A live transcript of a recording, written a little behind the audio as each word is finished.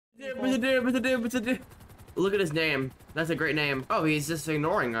Look at his name. That's a great name. Oh, he's just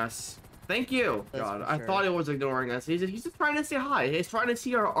ignoring us. Thank you. That's God, for I sure. thought he was ignoring us. He's just trying to say hi. He's trying to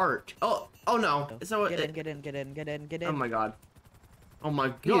see our art. Oh no. So get in. Oh my God. Oh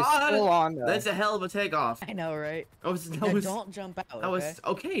my He is full God. on, though. That's a hell of a takeoff. I know, right? That Now was don't jump out. that was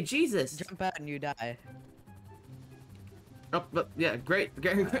okay. Jesus. Jump out and you die. Oh, but yeah, great.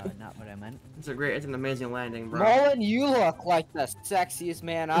 Not what I meant. It's an amazing landing, bro. Mullen, you look like the sexiest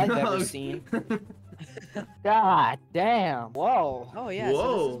man I've ever seen. God damn. Whoa. Oh yeah, so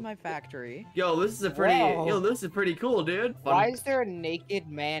Whoa. this is my factory. Yo, this is a pretty. Whoa. Yo, this is pretty cool, dude. Fun. Why is there a naked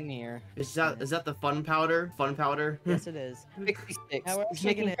man here? Is that the fun powder? Fun powder? Yes, it is. 66. Now we're He's actually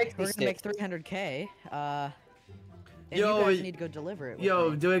making we're gonna make 66. 300K. And Yo, you guys need to go deliver it. With Yo,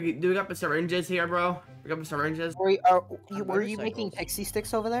 me. do we got the syringes here, bro? We got the syringes. Were you making motorcycles. pixie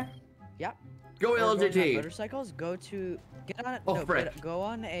sticks over there? Yep. Go We're going on LGT. motorcycles. Go to get on. Oh, no, frick. go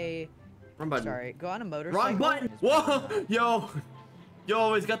on a. Wrong button. Sorry, go on a motorcycle. Wrong button. Whoa,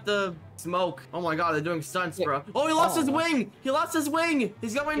 yo, he's got the smoke. Oh my God, they're doing stunts, bro. Oh, he lost his wing. He lost his wing.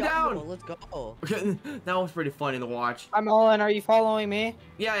 He's going down. Let's go. Okay, that was pretty funny to watch. I'm Mullen, are you following me?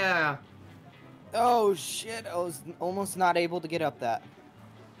 Yeah. Oh shit, I was almost not able to get up that.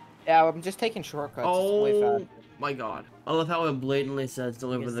 Yeah, I'm just taking shortcuts. It's way Oh faster. my God. I love how it blatantly says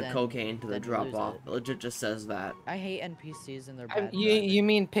deliver Because the then- cocaine to the then drop lose off. it. It legit just says that. I hate NPCs and their bad. You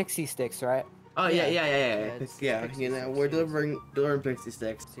mean pixie sticks, right? Oh yeah. it's Yeah, pixie you know, sticks, we're yes. delivering pixie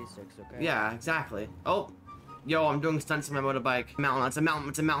sticks. C6, okay. Yeah, exactly. Oh, yo, I'm doing stunts on my motorbike. Mountain, it's a mountain,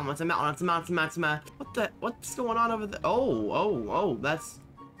 it's a mountain, it's a mountain, it's a mountain, it's a mountain. What's going on over there? Oh, let's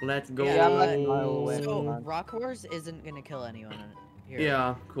go. Yeah, I'm like a mile away. So Come on. Rock Wars isn't gonna kill anyone here.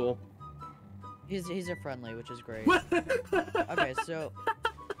 Yeah, cool. He's a friendly, which is great. Okay, so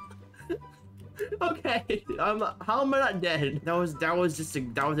Okay, how am I not dead? That was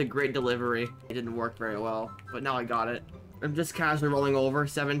a great delivery. It didn't work very well, but now I got it. I'm just casually rolling over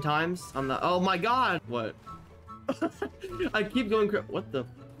 7 times on the. Oh my God! What? I keep going. What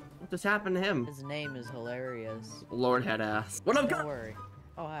just happened to him? his name is hilarious. Lord head ass. What up, Don't guys? worry.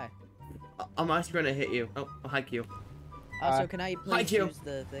 Oh hi. I'm actually gonna hit you. Oh, hi Q. Also, can I please Q. use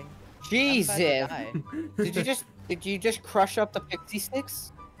the thing? Jesus! I'm about Did you just crush up the pixie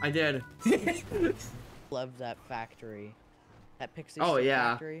sticks? I did. Love that factory. That pixie Oh stick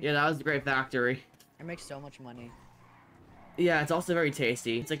yeah, factory. yeah, that was a great factory. It makes so much money. Yeah, it's also very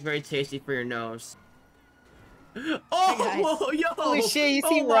tasty. It's like very tasty for your nose. guys. Oh, yo! Holy shit, you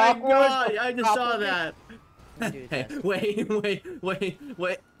see Oh my Rock Wars God, I just saw popping? that. Let me do Hey, this. wait.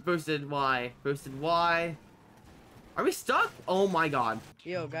 Boosted Y. Boosted Y. Are we stuck? Oh my God.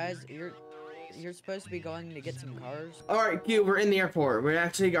 Yo, guys, you're supposed to be going to get some cars. All right, Q, we're in the airport. We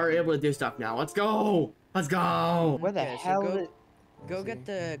actually are able to do stuff now. Let's go. Let's go. Where the Okay, so hell go- is... Go get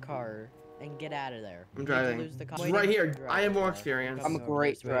the car and get out of there. I'm You have to driving. lose the car. It's Wait, right you here. drive I have the more car. experience. I'm a Come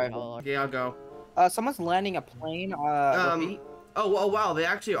great this way. driver. Okay, I'll go. Someone's landing a plane, repeat. Oh wow, they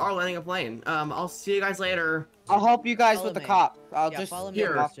actually are landing a plane. I'll see you guys later. I'll help you guys Follow with the me. cop. I'll Yeah, just follow me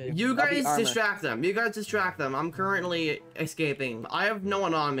Here, off you. to- you I'll be guys armor. distract them. You guys distract them. I'm currently escaping. I have no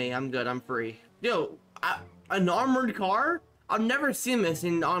one on me. I'm good. I'm free. Yo, an armored car? I've never seen this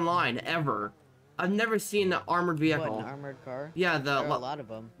in online ever. I've never seen an armored vehicle. What, an armored car? Yeah, There are a lot of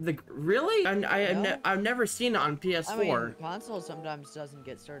them. Really? No? I've never seen it on PS4. I mean, console sometimes doesn't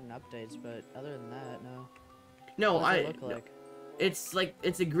get certain updates, but other than that, no. no, What does it look like?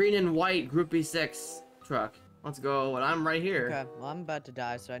 it's a green and white Groupie 6 truck. Let's go. And I'm right here. Okay, well, I'm about to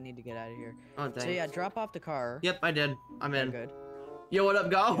die, so I need to get out of here. Oh, thanks. So yeah, drop off the car. Yep, I did. I'm Okay, in. good. Yo, what up,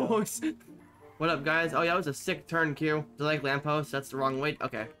 guys? What up, guys? Oh, yeah, that was a sick turn, Q. Do you like lamppost? That's the wrong way.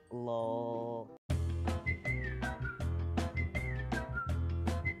 Okay. Lol.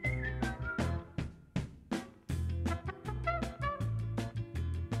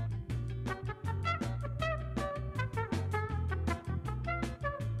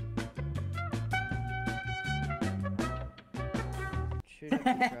 Shoot up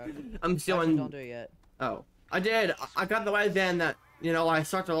the truck. I'm Actually, showing. don't do it yet. Oh, I did. I got the white van that I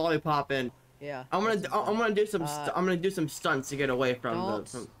start the lollipop in. Yeah. I'm that's gonna do some. Uh, I'm gonna do some stunts to get away from Don't the.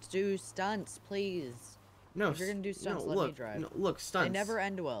 From... do stunts, please. No, If you're gonna do stunts, no, let me look, drive. No, look, stunts. They never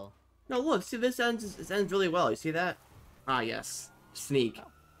end well. No, look. See, this ends really well. You see that? Ah, yes. Sneak. Oh.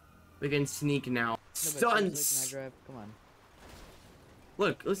 We can sneak now. No, but Stunts. seriously, can I drive? Come on.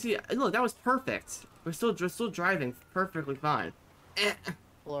 Look, let's see. Look, that was perfect. We're still driving perfectly fine. Eh.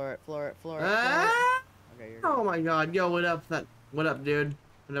 Floor it, floor it, floor it, floor it. Ah! Okay, you're Oh good. my God, yo, what up? What up, dude?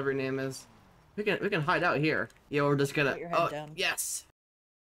 Whatever your name is. We can hide out here. Yo, we're just gonna. Put your head Oh, down. yes.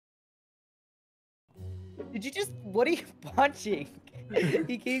 Did you just... What are you punching?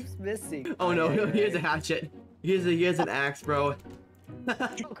 He keeps missing. Oh no, no, he has a hatchet. He has an axe, bro. Oh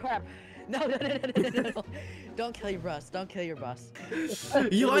crap! No! Don't kill your boss. Don't kill your boss.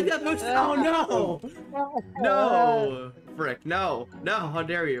 You like that, Boosted? Oh no! No! Frick, no. No, how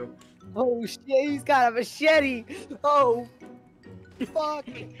dare you? Oh shit, he's got a machete. Oh. Fuck.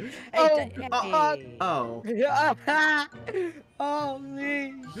 Hey, Oh.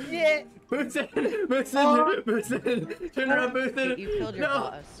 Holy shit. Boosted! Boosted! Oh. Boosted! Turn around, Boosted! you killed your No.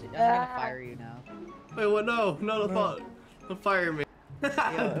 boss. I'm gonna fire you now. Wait, what? No, no, don't fire me. Yo,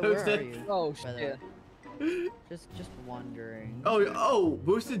 where are Boosted. you? Oh by the shit. way? Just wondering. Oh,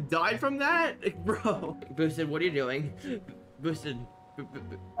 Boosted died from that? Bro. Boosted, what are you doing? Boosted.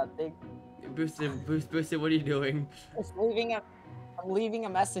 I think Boosted, what are you doing? I'm leaving a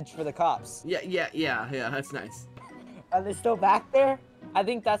message for the cops. Yeah, that's nice. Are they still back there? I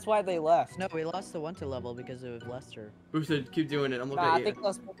think that's why they left. No, we lost the wanted level because of Lester. Boosted, keep doing it. I'm looking Nah, at I you. think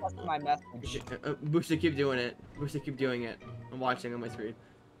that's because of my message. Boosted, keep doing it. Boosted, keep doing it. I'm watching on my screen.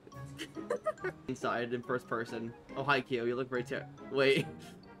 Inside, in first person. Oh, hi, Kyo. You look very Wait.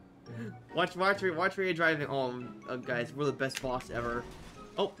 Watch where you're driving. Oh, guys, we're the best boss ever.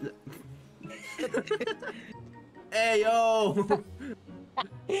 Oh. Hey, yo!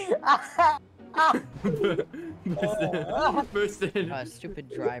 Boosted. Stupid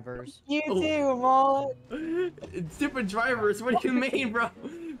drivers. You Oh. too, Mullet. Stupid drivers? What do you mean, bro?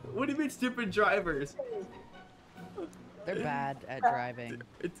 What do you mean, stupid drivers? They're bad at driving.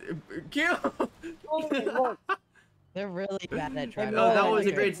 Kill! They're really bad at driving. No, that I'm was a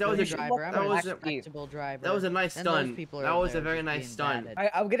a great. That was a driver. I'm that a was a respectable driver. that was a nice And those stunt. people are That was a there very just nice being stunt. bad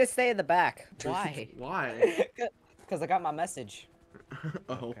at- I'm gonna stay in the back. Why? Why? Because I got my message.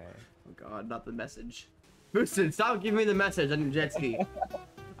 Oh. Okay. Oh God, not the message. Boosted, stop giving me the message on your jet ski.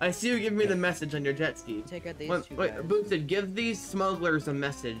 I see you giving me the message on your jet ski. Take out these two Wait, guys. Boosted, give these smugglers a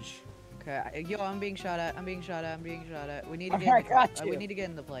message. Okay, yo, I'm being shot at. I'm being shot at. We need to get. Alright, in the, got we you. need to get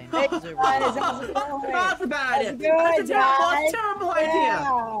in the plane. Hey, This is a guys, really- how's it going? That's a bad idea. How's it going, That's a guys? terrible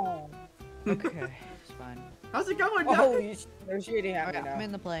idea. Okay, it's fine. How's it going, Oh, guys? they're shooting at Okay, me I'm now.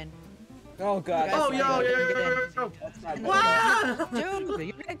 in the plane. Oh god. guys Oh, That's yo, fine. yo, yo, Get yo, in. yo, yo. That's not Wow! Dude,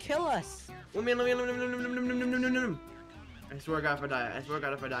 you're gonna kill us. I swear to God if I die. I swear to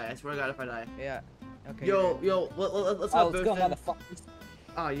God if I die. I swear to God if I die. Yeah. Okay. Yo, let's Oh, go, let's go, Boosted. motherfuckers.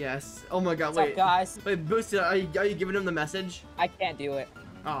 Oh, yes. Oh my God, What's wait. up, guys? Wait, Boosted, are you giving him the message? I can't do it.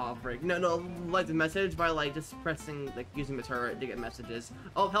 Oh, frick. No, like the message by like just pressing, like using the turret to get messages.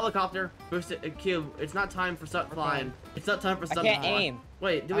 Oh, helicopter. Boosted, Q, it's not time for stunt flying. It's not time for I stunt can't flying. aim.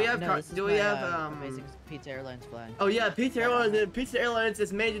 Wait, do we have, no, this is do we my, have, Amazing Pizza Airlines flying. Oh yeah, Pizza Airlines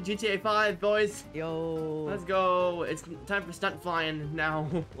is made in GTA 5, boys. Yo. Let's go. It's time for stunt flying now.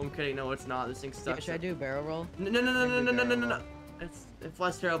 I'm kidding. No, it's not. This thing Yeah, sucks. should I do barrel roll? No. It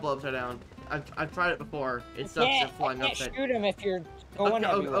flies terrible upside down. I've tried it before. It sucks at I flying can't upside. shoot him if you're going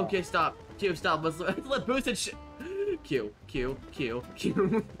everywhere. Okay, stop. Q, stop. Let's let Boosted Q.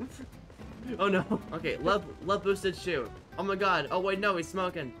 Oh no. Okay, let Boosted shoot. Oh my God. Oh wait, no, he's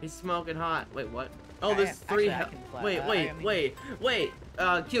smoking. He's smoking hot. Wait, what? Oh, there's three. Actually, I can fly. Wait.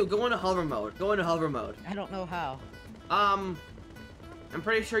 Q, go into hover mode. Go into hover mode. I don't know how. I'm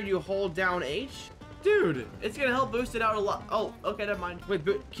pretty sure you hold down H. Dude, it's gonna help boost it out a lot. Oh, okay, never mind. Wait,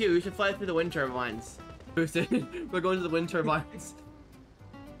 Q, you should fly through the wind turbines. Boosted. We're going to the wind turbines.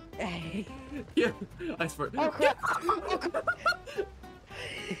 Hey. Yeah, I swear. Oh crap!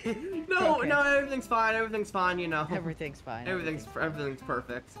 No, Okay. no, everything's fine. Everything's fine. You know. Everything's fine. Everything's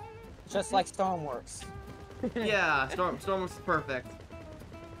perfect. Just like Stormworks. Yeah, Storm was perfect.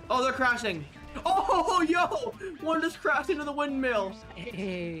 Oh, they're crashing. Oh, yo, one just crashed into the windmill.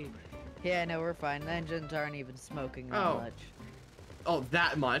 Hey. Yeah, no, we're fine. The engines aren't even smoking that Oh. much. Oh,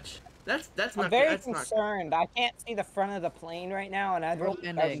 that much? That's I'm not. very That's not. concerned. I can't see the front of the plane right now, and I'm We're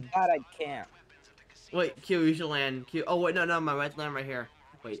landing. glad I can't. Wait, Q, you should land. Q. Oh wait, no, my right land right here.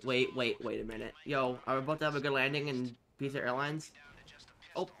 Wait a minute. Yo, are we about to have a good landing in Pizza Airlines?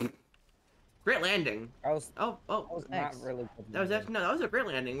 Oh, great landing. I was Oh, not Thanks. really good. that was actually no, that was a great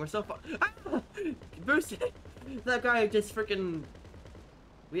landing. We're so far. Ah! Boosted. That guy just freaking.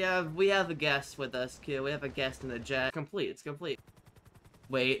 We have a guest with us, Q. We have a guest in the jet. It's complete.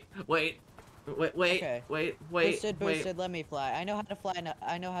 Wait. Okay. Wait. Boosted, let me fly. I know how to fly.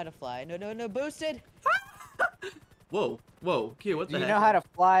 I know how to fly. No, boosted. Whoa, Q, what the You heck? know how to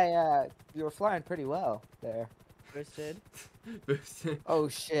fly? You were flying pretty well there. Boosted. Boosted. Oh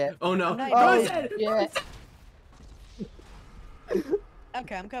shit. Oh no. I'm not Oh Boosted! shit.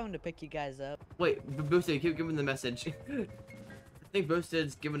 Okay, I'm coming to pick you guys up. Wait, Boosted, keep giving the message. I think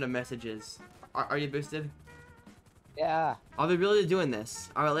Boosted's giving the messages. Are you Boosted? Yeah. Are we really doing this?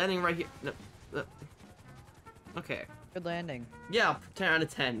 Are we landing right here? No, no. Okay. Good landing. Yeah, 10 out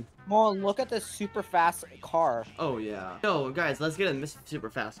of 10. Well, look at this super fast car. Oh yeah. Yo, guys, let's get in this super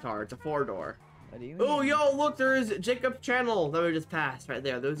fast car. It's a 4-door. What do you mean? Oh, yo, look, there's Jacob's channel that we just passed right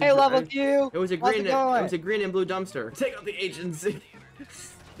there. There was Hey, level Q. It was a How's green. it It going? was a green and blue dumpster. Take out the agency.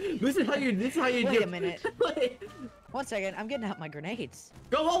 This is how you. This is how you do. Wait a minute. Wait. 1 second. I'm getting out my grenades.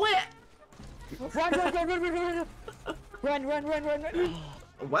 Go away. Run, run, run, run, run, run, run, run, run, run, run.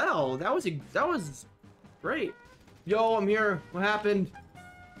 Wow, that was great. Yo, I'm here. What happened?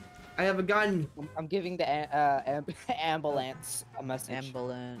 I have a gun. I'm giving the ambulance a message.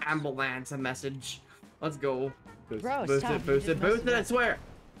 Ambulance. A message. Let's go. Boost, Bro, boost stop. it, boost You it, just boost it, messed I up. swear.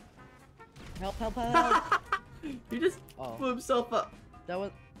 Help, help, help. He just Oh. blew himself up. That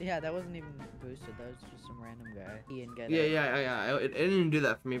was, yeah, that wasn't even boosted. That was just some random guy. Ian, get Yeah, it. yeah. It didn't do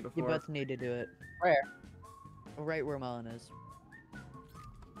that for me You before. both need to do it. Where? Right where Mullen is.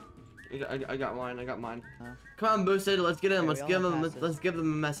 I got mine. I got mine. Huh? Come on, boosted. Let's get in. Okay, Let's we give all them. have Let's give them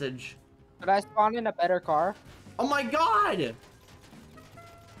a message. Could I spawn in a better car? Oh my God!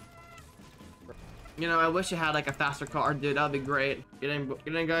 You know, I wish I had like a faster car, dude. That'd be great. Get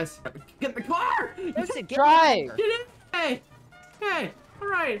in, guys. Get the car! Boosted, get Try. in the car. Get in! Hey! Hey!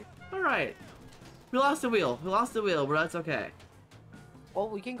 Alright. We lost the wheel, but that's okay. Well,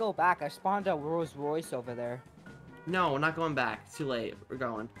 we can go back. I spawned a Rolls Royce over there. No, we're not going back. It's too late. We're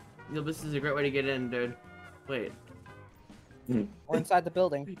going. You know, this is a great way to get in, dude. Wait. We're inside the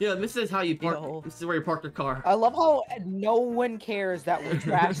building. Yeah, this is how you park. Yo. This is where you park your car. I love how no one cares that we're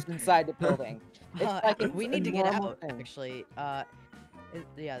trashed inside the building. It's like it's We a need to get normal out, thing. actually.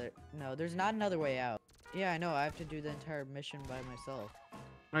 Yeah, no, there's not another way out. Yeah, I know, I have to do the entire mission by myself.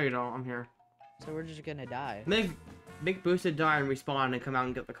 No, you don't. I'm here. So we're just gonna die. Make boosted die and respawn and come out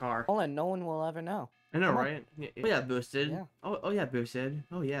and get the car. Hold on, no one will ever know. I know, Come on. right? Yeah, oh, yeah, boosted. Yeah. Oh yeah, boosted.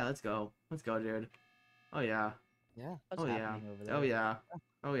 Oh yeah, let's go. Let's go, dude. Oh yeah. Yeah. What's Oh yeah. happening over there? Oh yeah.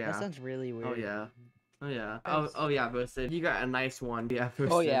 Oh That yeah. sounds really weird. Oh yeah. Oh yeah. Guys. Oh yeah, boosted. You got a nice one. Yeah,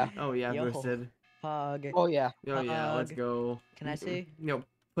 boosted. Oh, yeah. Oh yeah, Yo. boosted. Pog. Oh yeah. Oh yeah, let's Hug. go. Can I see? No,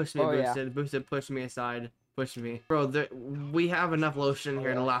 push me, Oh, yeah. boosted. Boosted, push me aside. Push me, bro. We have enough lotion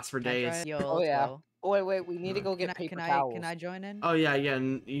here to last for Can I try days. it? Yo, Oh, let's yeah. go. Oh wait, we need to go Can get paper I, towels. can I join in? Oh yeah, yeah.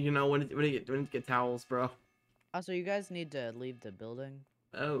 And you know when you get towels, bro. Also, you guys need to leave the building.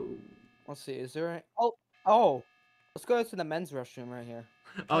 Oh. Let's see, is there any... Oh! Let's go to the men's restroom right here.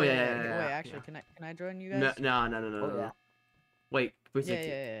 Oh yeah, wait, yeah, yeah. Wait, actually, can I join you No, guys? no. Oh, yeah. Wait, boosted.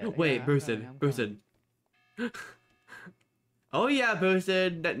 Yeah. Wait, I'm boosted, coming, I'm boosted. Oh yeah,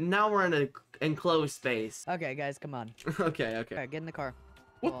 boosted. Now we're in an enclosed space. Okay, guys, come on. Okay. Okay, get in the car.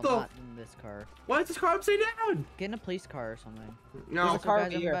 What Well, the? not in this car. Why is this car upside down? Get in a police car or something. No, There's a car guys,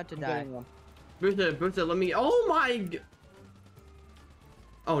 over I'm here. about to I'm die. getting one. boosted. Let me. Oh my.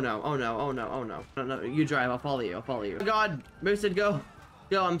 Oh no. No, you drive. I'll follow you. Oh God, boosted, go.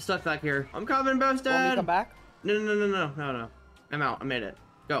 Go. I'm stuck back here. I'm coming, boosted. Want me to come back? No. I'm out. I made it.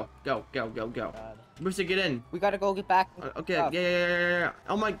 Go. God. Boosted, get in. We gotta go get back. Okay. stuff. Yeah.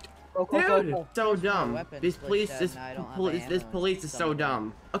 Oh my. Go. Dude, so dumb. weapons These glitched police, out this and I don't have police, this ammo police is so somewhere.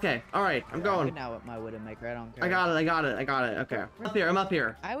 dumb. Okay, all right, I'm I'm going. good now with my Widowmaker. I don't care. I got it. Okay, I'm up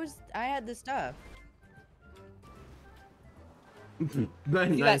here. I had the stuff. See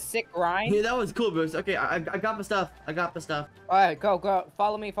that Nice. sick grind? Yeah, that was cool, Bruce. Okay, I got the stuff. Alright, go.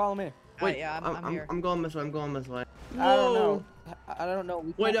 Follow me. Wait, yeah, I'm here. I'm going this way. I don't know. I don't know.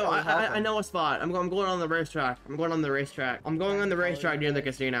 We Wait, can't no, really help I him. know a spot. I'm going on the racetrack. I'm going on the racetrack near the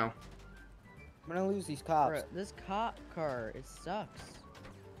casino. I'm gonna lose these cops. Bro, this cop car, it sucks.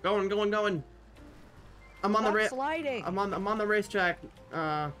 Going. I'm on the Stop sliding. I'm on the racetrack.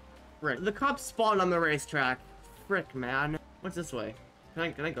 Frick. The cops spawn on the racetrack. Frick, man. What's this way?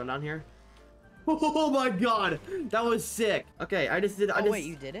 Can I go down here? Oh my God, that was sick. Okay, Wait,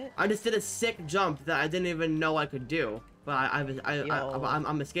 you did it? I just did a sick jump that I didn't even know I could do, but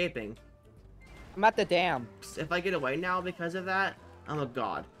I'm escaping. I'm at the dam. If I get away now because of that, I'm a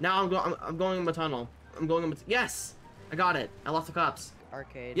god. Now I'm going in the tunnel. Yes, I got it. I lost the cops.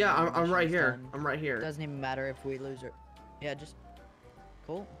 Arcade. Yeah, and I'm right mission's here. done. I'm right here. Doesn't even matter if we lose or. Yeah, just.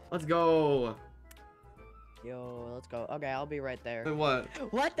 Cool. Let's go. Yo, let's go. Okay, I'll be right there. Wait, what?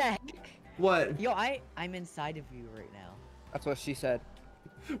 What the heck? What? Yo, I'm inside of you right now. That's what she said.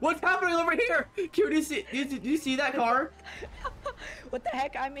 What's happening over here? Q, do you see that car? What the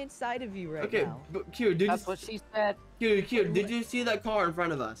heck? I'm inside of you right Okay, now. Q, That's what she said. Q, did you see that car in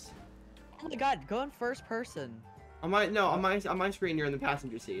front of us? Oh my God, go in first person. On my screen, you're in the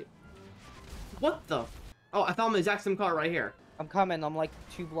passenger seat. What the? Oh, I found the exact same car right here. I'm coming. I'm like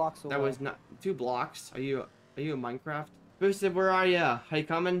 2 blocks away. That was not 2 blocks. Are you Are you in Minecraft? Boosted, where are ya? Are you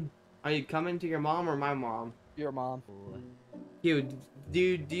coming? Are you coming to your mom or my mom? Your mom. You, do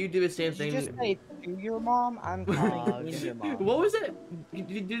you do the same Did you thing? just say to your mom? I'm coming to your mom. What was it?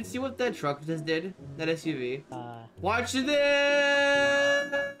 Did you see what that truck just did? That SUV? Watch this!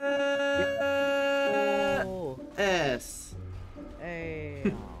 Oh. S.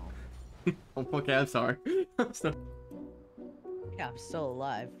 Hey. Oh, okay, I'm sorry. I'm sorry. Yeah, I'm still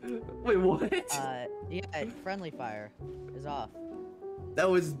alive. Wait, what? Yeah, friendly fire is off. That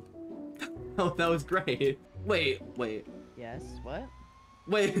was... Oh, that was great. Wait. Yes, what?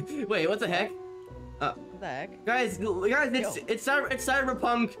 Wait, what the heck? What the heck? Guys, it's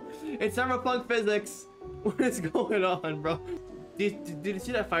cyberpunk. It's cyberpunk physics. What is going on, bro? Did you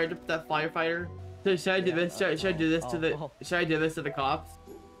see that firefighter? So should I do this? Should I do this to the? Should I do this to the cops?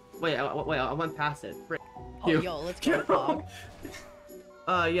 Wait, I went past it. Frick. Oh, yo, let's go, dog.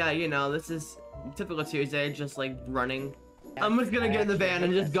 Yeah, you know, this is typical Tuesday, just like running. I'm just gonna get in the van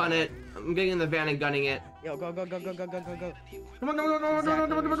and just gun it. I'm getting in the van and gunning it. Yo, go. Come on.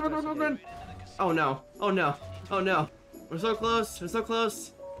 Oh no. We're so close.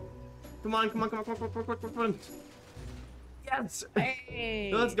 Come on. Yes.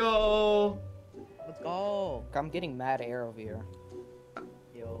 Hey. Let's go. I'm getting mad air over here.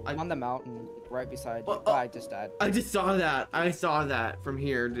 Yo. I'm on the mountain right beside you. Oh. I just died. I just saw that. I saw that from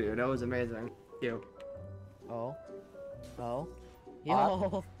here, dude. That was amazing. Cute. Oh.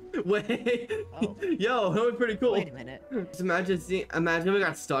 Yo. Wait. Oh. Yo, that was pretty cool. Wait a minute. Just imagine we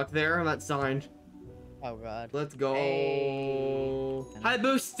got stuck there on that sign. Oh god. Let's go. Hey. Hi,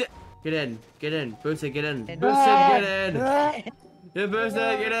 Boost. Get in. Boosted, get in. In. Boosted, get in. Yeah,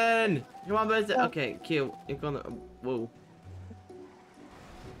 Boosted, get in. Come on, Boosted. Okay, cute. You're going to... Whoa.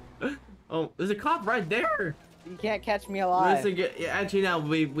 Oh, there's a cop right there. You can't catch me alive. Yeah, actually, no,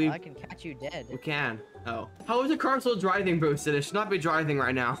 we I can catch you dead. we can. Oh. How is the car still driving, Boosted? It should not be driving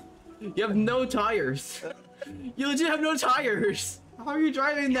right now. You have no tires. You legit have no tires. How are you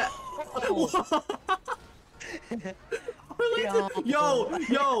driving that?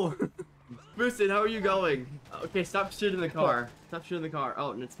 Yo. Boosted, how are you going? Okay, stop shooting the car.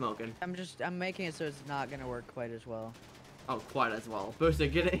 Oh, and it's smoking. I'm making it so it's not gonna work quite as well. Oh, quite as well.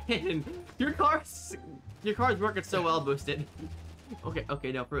 Boosted, get in. Your car's working so well, Boosted. Okay,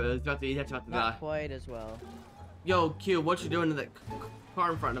 no, it's about to die. Not quite as well. Yo, Q, what you doing to that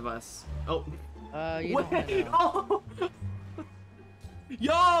car in front of us? Oh. You don't wanna know. Oh!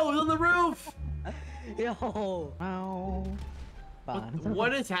 Yo, it's on the roof! Yo. Ow.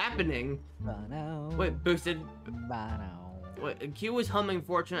 What is happening? Wait, Boosted. Wait, Q was humming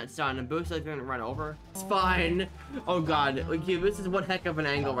Fortunate Son, and Boosted is gonna run over. It's fine. Oh god, Q, this is one heck of an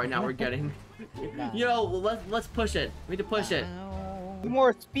angle right now we're getting. Yo, let's push it. We need to push it.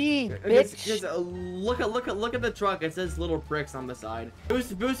 More speed, bitch. Just, look at the truck. It says little pricks on the side.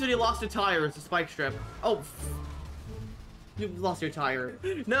 Boosted, you lost your tire. It's a spike strip. Oh, you lost your tire.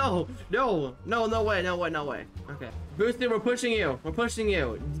 No way. Okay, Boosted, we're pushing you.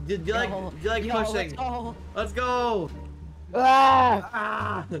 Do you like pushing? Let's go.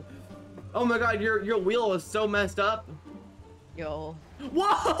 Ah! Oh my god, your wheel is so messed up. Yo.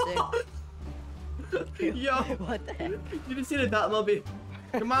 Whoa! Yo! What the heck? You didn't see the Batmobile.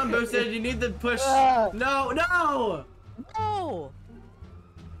 Come on, Boosted, you need to push. No! No!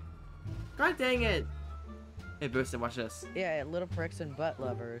 God dang it. Hey, Boosted, watch this. Yeah, little pricks and butt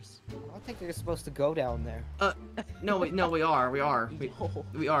lovers. I don't think you're supposed to go down there. No, we are. We are.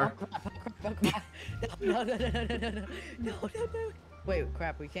 No. Wait,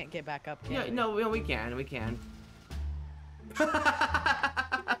 crap, we can't get back up, can we? No, we can.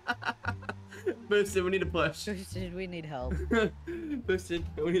 Boosted, we need to push. Boosted, we need help. Boosted,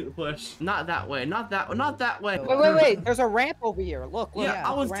 we need to push. Not that way. Not that way. Wait. There's a ramp over here. Look. Yeah,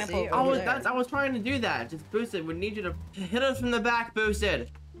 I was trying to do that. Just Boosted, we need you to hit us from the back, Boosted.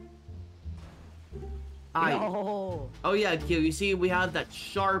 No. Oh yeah, Q, you see we have that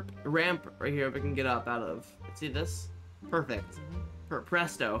sharp ramp right here we can get up out of. See this? Perfect.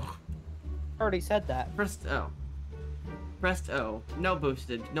 Presto. Already said that. Presto. No,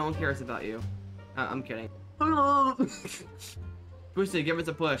 Boosted. No one cares about you. I'm kidding. Boosted, give us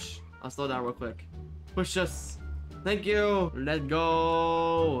a push. I'll slow down real quick. Push us. Thank you. Let's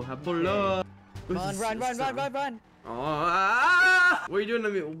go. Pull up. Run. Oh, ah! What are you doing to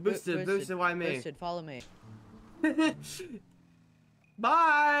me? Boosted, why me? Boosted, follow me.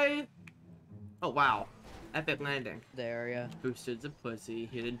 Bye. Oh, wow. Epic landing. There, yeah. Boosted's a pussy.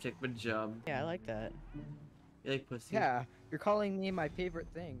 He didn't check my job. Yeah, I like that. You like pussy? Yeah, you're calling me my favorite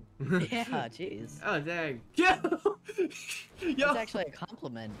thing. Yeah, jeez. Oh, dang. Yo! It's actually a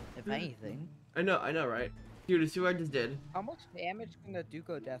compliment, if anything. I know, right? Dude, see what I just did? How much damage can the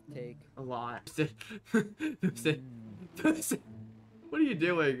Duco death take? A lot. What are you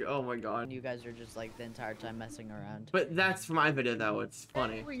doing? Oh my god. You guys are just like the entire time messing around. But that's for my video though, it's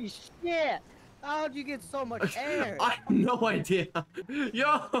funny. Holy shit! How'd you get so much air? I have no idea.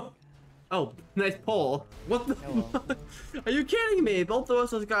 Yo! Oh, nice pole. What the fuck? Are you kidding me? Both of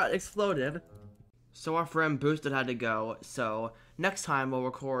us just got exploded. So our friend Boosted had to go, so next time we'll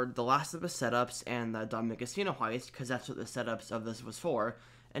record the last of the setups and the Diamond Casino heist, because that's what the setups of this was for.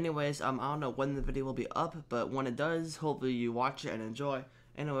 Anyways, I don't know when the video will be up, but when it does, hopefully you watch it and enjoy.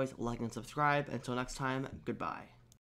 Anyways, like and subscribe. Until next time, goodbye.